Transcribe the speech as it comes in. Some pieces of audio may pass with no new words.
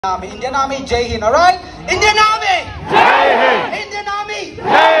Indian Army, Jai Hind, alright? Indian Army! Jai Hind! Indian Army!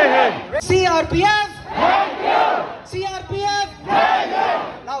 Jai Hind! CRPF! Thank you! CRPF! Jai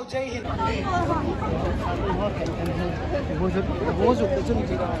Hind! Now Jai Hind.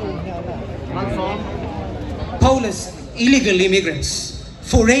 Police, illegal immigrants,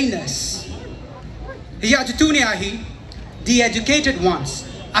 foreigners. Here to Tuniahi, the educated ones,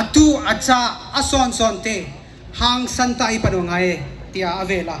 atu atsa ason sonte, hang santai panungae.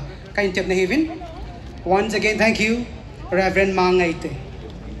 Avela kain tip na hivin. Once again, thank you, Reverend Mangaite.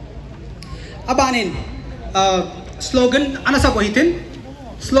 Abanin, slogan, ano sa buhitin?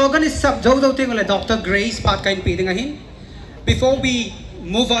 Slogan is sab daw ting ulit Dr. Grace pat kain piting ahin. Before we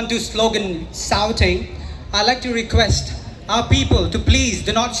move on to slogan shouting, I'd like to request our people to please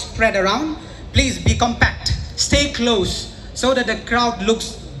do not spread around. Please be compact, stay close so that the crowd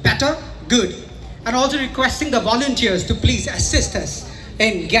looks better, good. And also requesting the volunteers to please assist us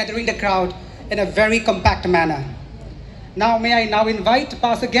in gathering the crowd in a very compact manner. Now, may I now invite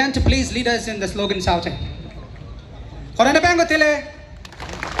Pastor Gan to please lead us in the slogan shouting.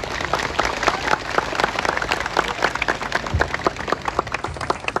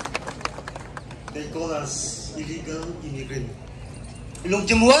 They call us illegal immigrant. Ilong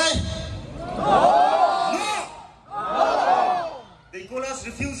Jamuay? No! No! They call us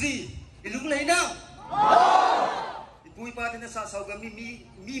refugee. Ilong Lahina? Ipui pa din na sa saugam mi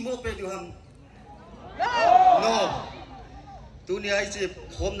mo pwede ham. No. Tu ni ai che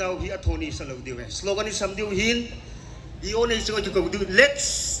hom now hi athoni sa lo diwe. Slogan is sam diu hin. I only is going to go do.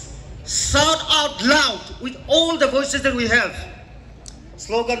 Let's shout out loud with all the voices that we have.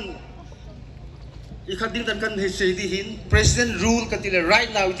 Slogan ikading tan kan say di hin. President rule katile right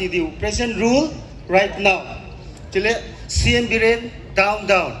now ti diu. President rule right now. Tile CM Biren down.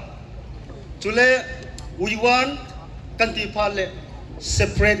 Tule, we want country pale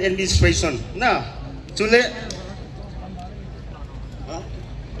separate administration. Nah, tule,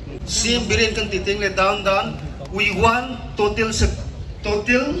 CM Biren kan titing le down. We want total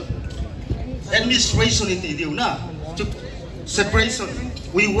administration in the na separation.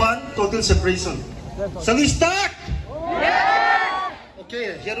 We want total separation. Shall we start? Yeah.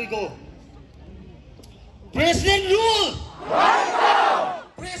 Okay, here we go. President rule. Right now.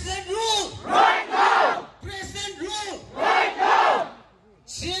 President rule! Right now! President rule! Right now!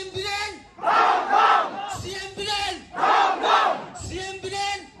 CM Biren! Down! CM Biren! Down! CM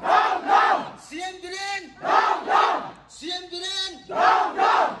Biren! Down! CM Biren! Down! CM Biren!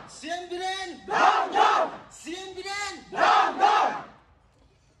 Down! CM Biren! Down! CM Biren! Down!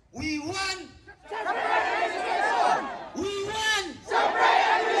 We want separate administration! We want separate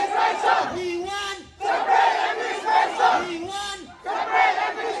administration! We want separate administration! We want separate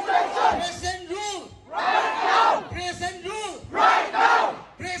administration! Present rule! Right now! Present rule! Right now!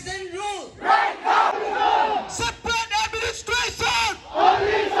 Present rule! Right now! Separate administration!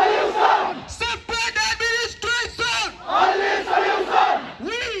 Only solution! Separate administration! Only solution!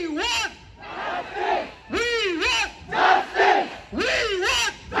 We want justice! We want justice! We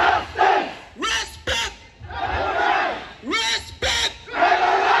want justice! Respect! Respect!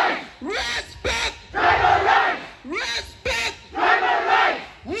 Respect! Respect!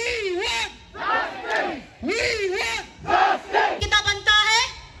 We want justice! We want justice! कितना बनता है?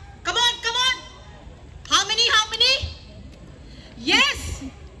 Come on! How many? Yes!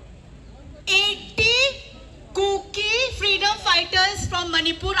 80 Kuki freedom fighters from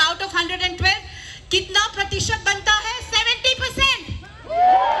Manipur out of 112. कितना प्रतिशत बनता है? 70%!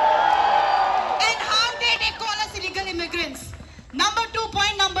 And how dare they call us illegal immigrants?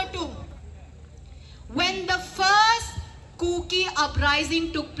 Point number two. When the first Kuki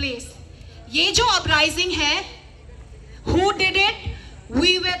uprising took place, ये जो uprising है, who did it?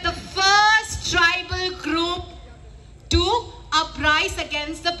 We were the first tribal group to uprise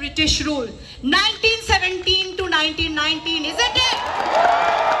against the British rule. 1917 to 1919, isn't it?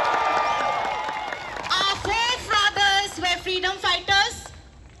 Our forefathers were freedom fighters.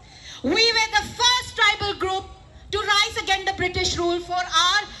 We were the first tribal group to rise against the British rule for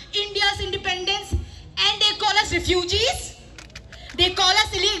our India's independence, and they call us refugees. They call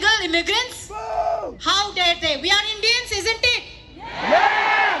us illegal immigrants. Whoa. How dare they? We are Indians, isn't it?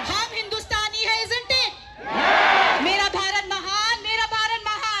 Yeah. हम हिंदुस्तानी है, isn't it? Yeah. मेरा भारत महान, मेरा भारत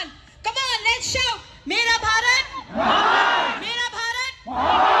महान. Come on, let's shout. मेरा भारत महान. मेरा भारत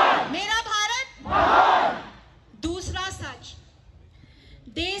महान. मेरा भारत महान. दूसरा सच.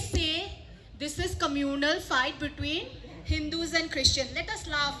 They say this is communal fight between Hindus and Christians. Let us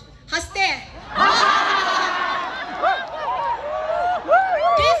laugh. हंसते हैं.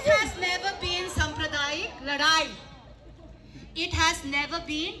 This has never been Sampradayik ladai. it has never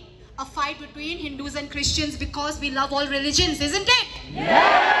been a fight between Hindus and Christians because we love all religions, isn't it?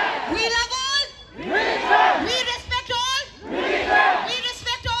 Yes! We love all. Religion! We respect all. Religion! We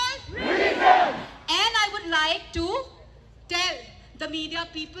respect all. Religion! And I would like to tell the media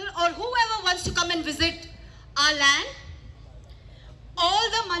people or whoever wants to come and visit our land, all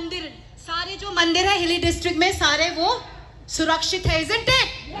the mandir, सारे जो मंदिर है हिली district में सारे वो सुरक्षित है, isn't it?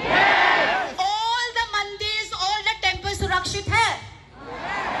 Yes! All the mandirs, all the temples सुरक्षित है.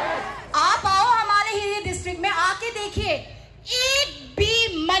 आप आओ हमारे हिली डिस्ट्रिक्ट में, आके देखिए, एक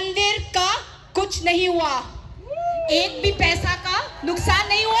भी मंदिर का कुछ नहीं हुआ, एक भी पैसा का नुकसान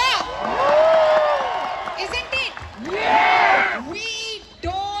नहीं हुआ, isn't it? Yes! We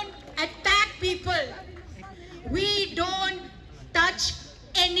don't attack people, we don't touch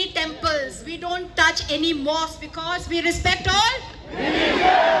any temples, we don't touch any mosques because we respect all,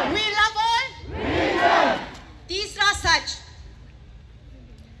 Religion! we love all. Religion! तीसरा सच,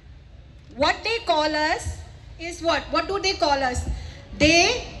 what they call us is what? What do they call us?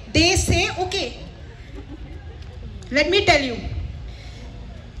 They say, okay, let me tell you.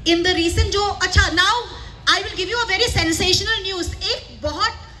 In the recent जो अच्छा, now I will give you a very sensational news. एक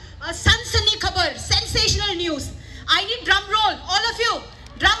बहुत सनसनी खबर, sensational news. I need drum roll, all of you.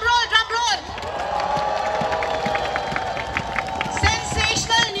 Drum roll, drum roll.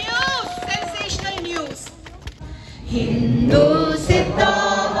 Sensational news, sensational news. Hindu सिता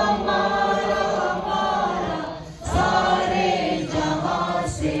हमारा हमारा सारे जहां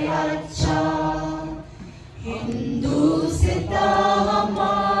से अच्छा, हिंदू सिता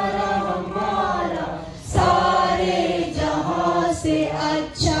हमारा हमारा सारे जहां से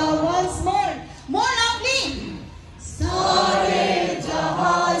अच्छा. Once more loudly. सारे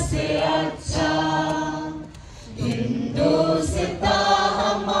जहां से अच्छा, हिंदू सिता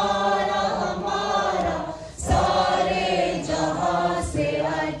हमारा हमारा सारे जहां से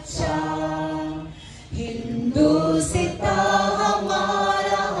अच्छा, हिंदू सिता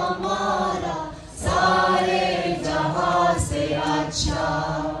हमारा हमारा सारे जहां से अच्छा.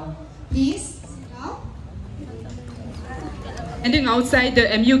 Please now. Standing outside the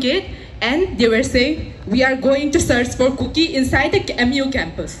MU gate, and they were saying, we are going to search for cookie inside the MU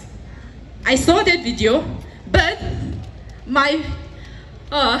campus. I saw that video, but my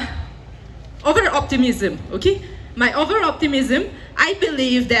over-optimism, okay? My over-optimism, I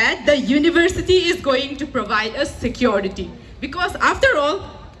believe that the university is going to provide us security. Because after all,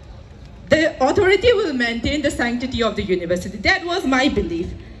 the authority will maintain the sanctity of the university. That was my belief.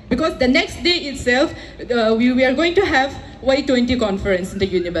 Because the next day itself, we are going to have Y20 conference in the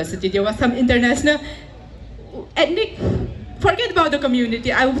university. There was some international ethnic, forget about the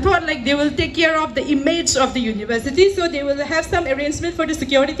community. I thought like they will take care of the image of the university, so they will have some arrangement for the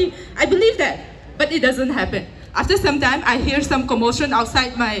security. I believe that, but it doesn't happen. After some time, I hear some commotion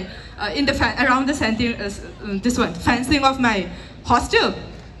outside my, around the fencing of my hostel.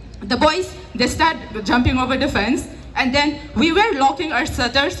 The boys, they start jumping over the fence, and then we were locking our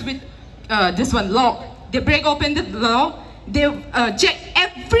shutters with lock. They break open the lock. They check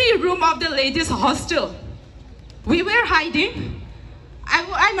every room of the ladies' hostel. We were hiding.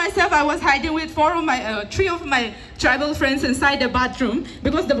 I myself, I was hiding with three of my tribal friends inside the bathroom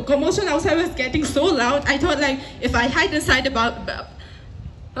because the commotion outside was getting so loud. I thought like, if I hide inside the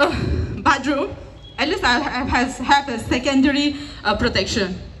bathroom, at least I'll have a secondary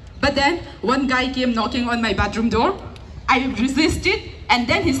protection. But then one guy came knocking on my bathroom door. I resisted, and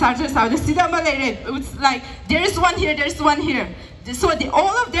then he started shouting, it's like, there is one here, there is one here. So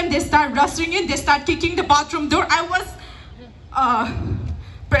all of them, they start rushing in, they start kicking the bathroom door. I was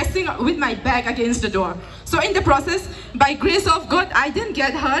pressing with my back against the door. So in the process, by grace of God, I didn't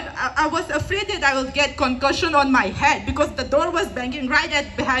get hurt. I was afraid that I would get concussion on my head because the door was banging right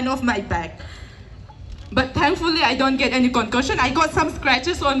behind of my back. But thankfully, I don't get any concussion. I got some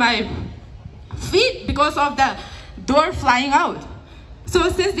scratches on my feet because of the door flying out. So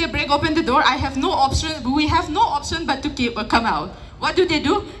since they break open the door, I have no option. We have no option but to come out. What do?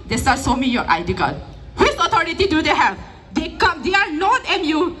 They start showing me your ID card. Which authority do they have? They come. They are not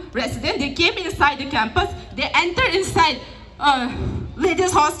MU resident. They came inside the campus. They enter inside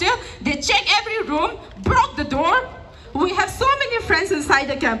ladies' hostel. They check every room, broke the door. We have so many friends inside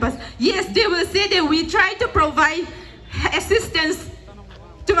the campus. Yes, they will say that we try to provide assistance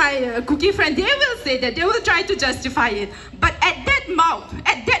to my cookie friend. They will say that. They will try to justify it. But at that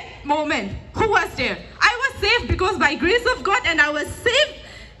moment, who was there? I was safe because by grace of God, and I was safe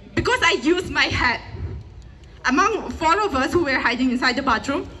because I used my hat. Among 4 of us who were hiding inside the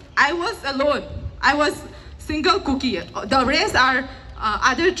bathroom, I was alone. I was single cookie. The rest are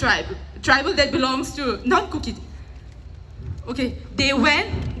other tribal that belongs to non-cookie. Okay, they went,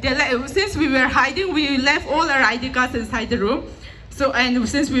 since we were hiding, we left all our ID cards inside the room. So, and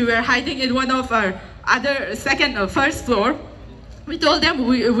since we were hiding in one of our first floor, we told them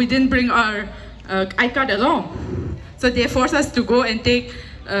we didn't bring our ID card along. So they forced us to go and take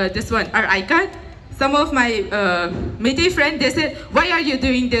this one, our ID card. Some of my Métis friends, they said, why are you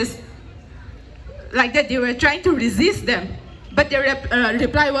doing this? Like that, they were trying to resist them. But their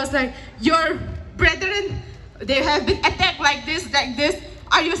reply was like, your brethren, they have been attacked like this.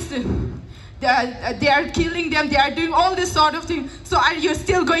 Are you still, they are killing them, they are doing all this sort of thing. So are you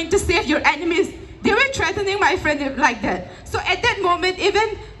still going to save your enemies? They were threatening my friend like that. So at that moment,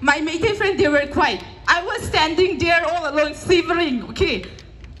 even my Métis friend, they were quiet. I was standing there all alone, shivering, okay?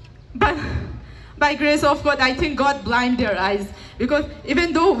 But by grace of God, I think God blinded their eyes. Because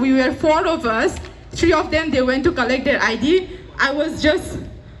even though we were 4 of us, 3 of them, they went to collect their ID. I was just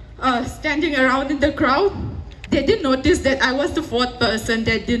standing around in the crowd. They didn't notice that I was the 4th person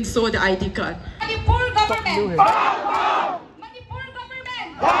that didn't show the ID card. Manipur government! Manipur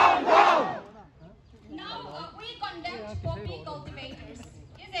government! Now we condemn poppy cultivators,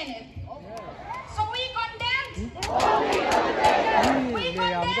 isn't it? So we condemn poppy cultivators.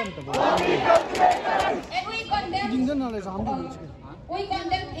 We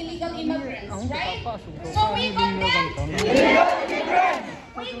condemn illegal immigrants, right? So we condemn illegal immigrants.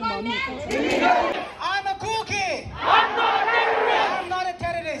 We condemn. I'm a cookie. I'm not a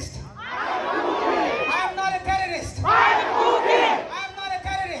terrorist. I'm not a terrorist. I'm not a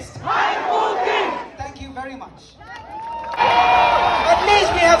terrorist. Thank you very much. At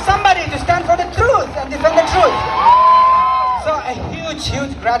least we have somebody to stand for the truth and defend the truth. So a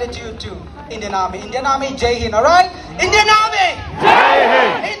huge gratitude to Indian Army. Indian Army, Jai Hind, alright? Indian Army! Jai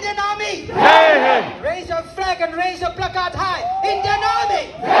Hind! Indian Army! Jai Hind! Raise your flag and raise your placard high. Indian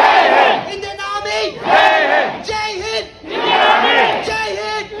Army! Jai Hind! Indian Army! Jai Hind! Jai Hind! Indian Army! Jai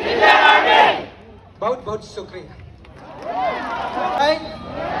Hind! Indian Army! Bahut shukriya. Right?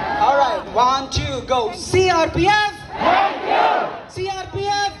 Alright, 1, 2, go. CRPF!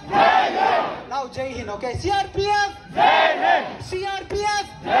 CRPF! Now Jai Hind, okay? CRPF! CRPF!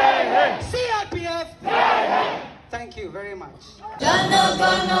 CRPF! Thank you very much. Jana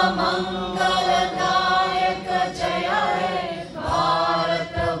Gana Mangala Nayaka Jaya Hai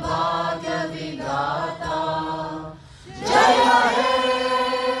Bharat Bhagya Vidata Jaya Hai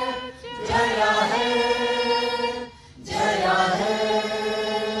Jaya Hai Jaya Hai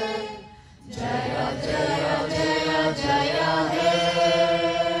Jaya Jaya Jaya Jaya Hai.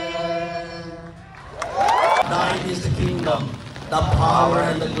 Thine is the kingdom, the power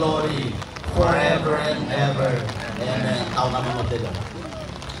and the glory forever and ever. Amen. Tao naman mo dito.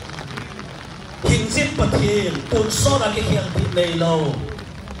 Kinsit patil, punso na kikiyan di laylaw.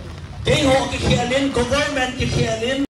 Kaya ho kikiyanin, government kikiyanin.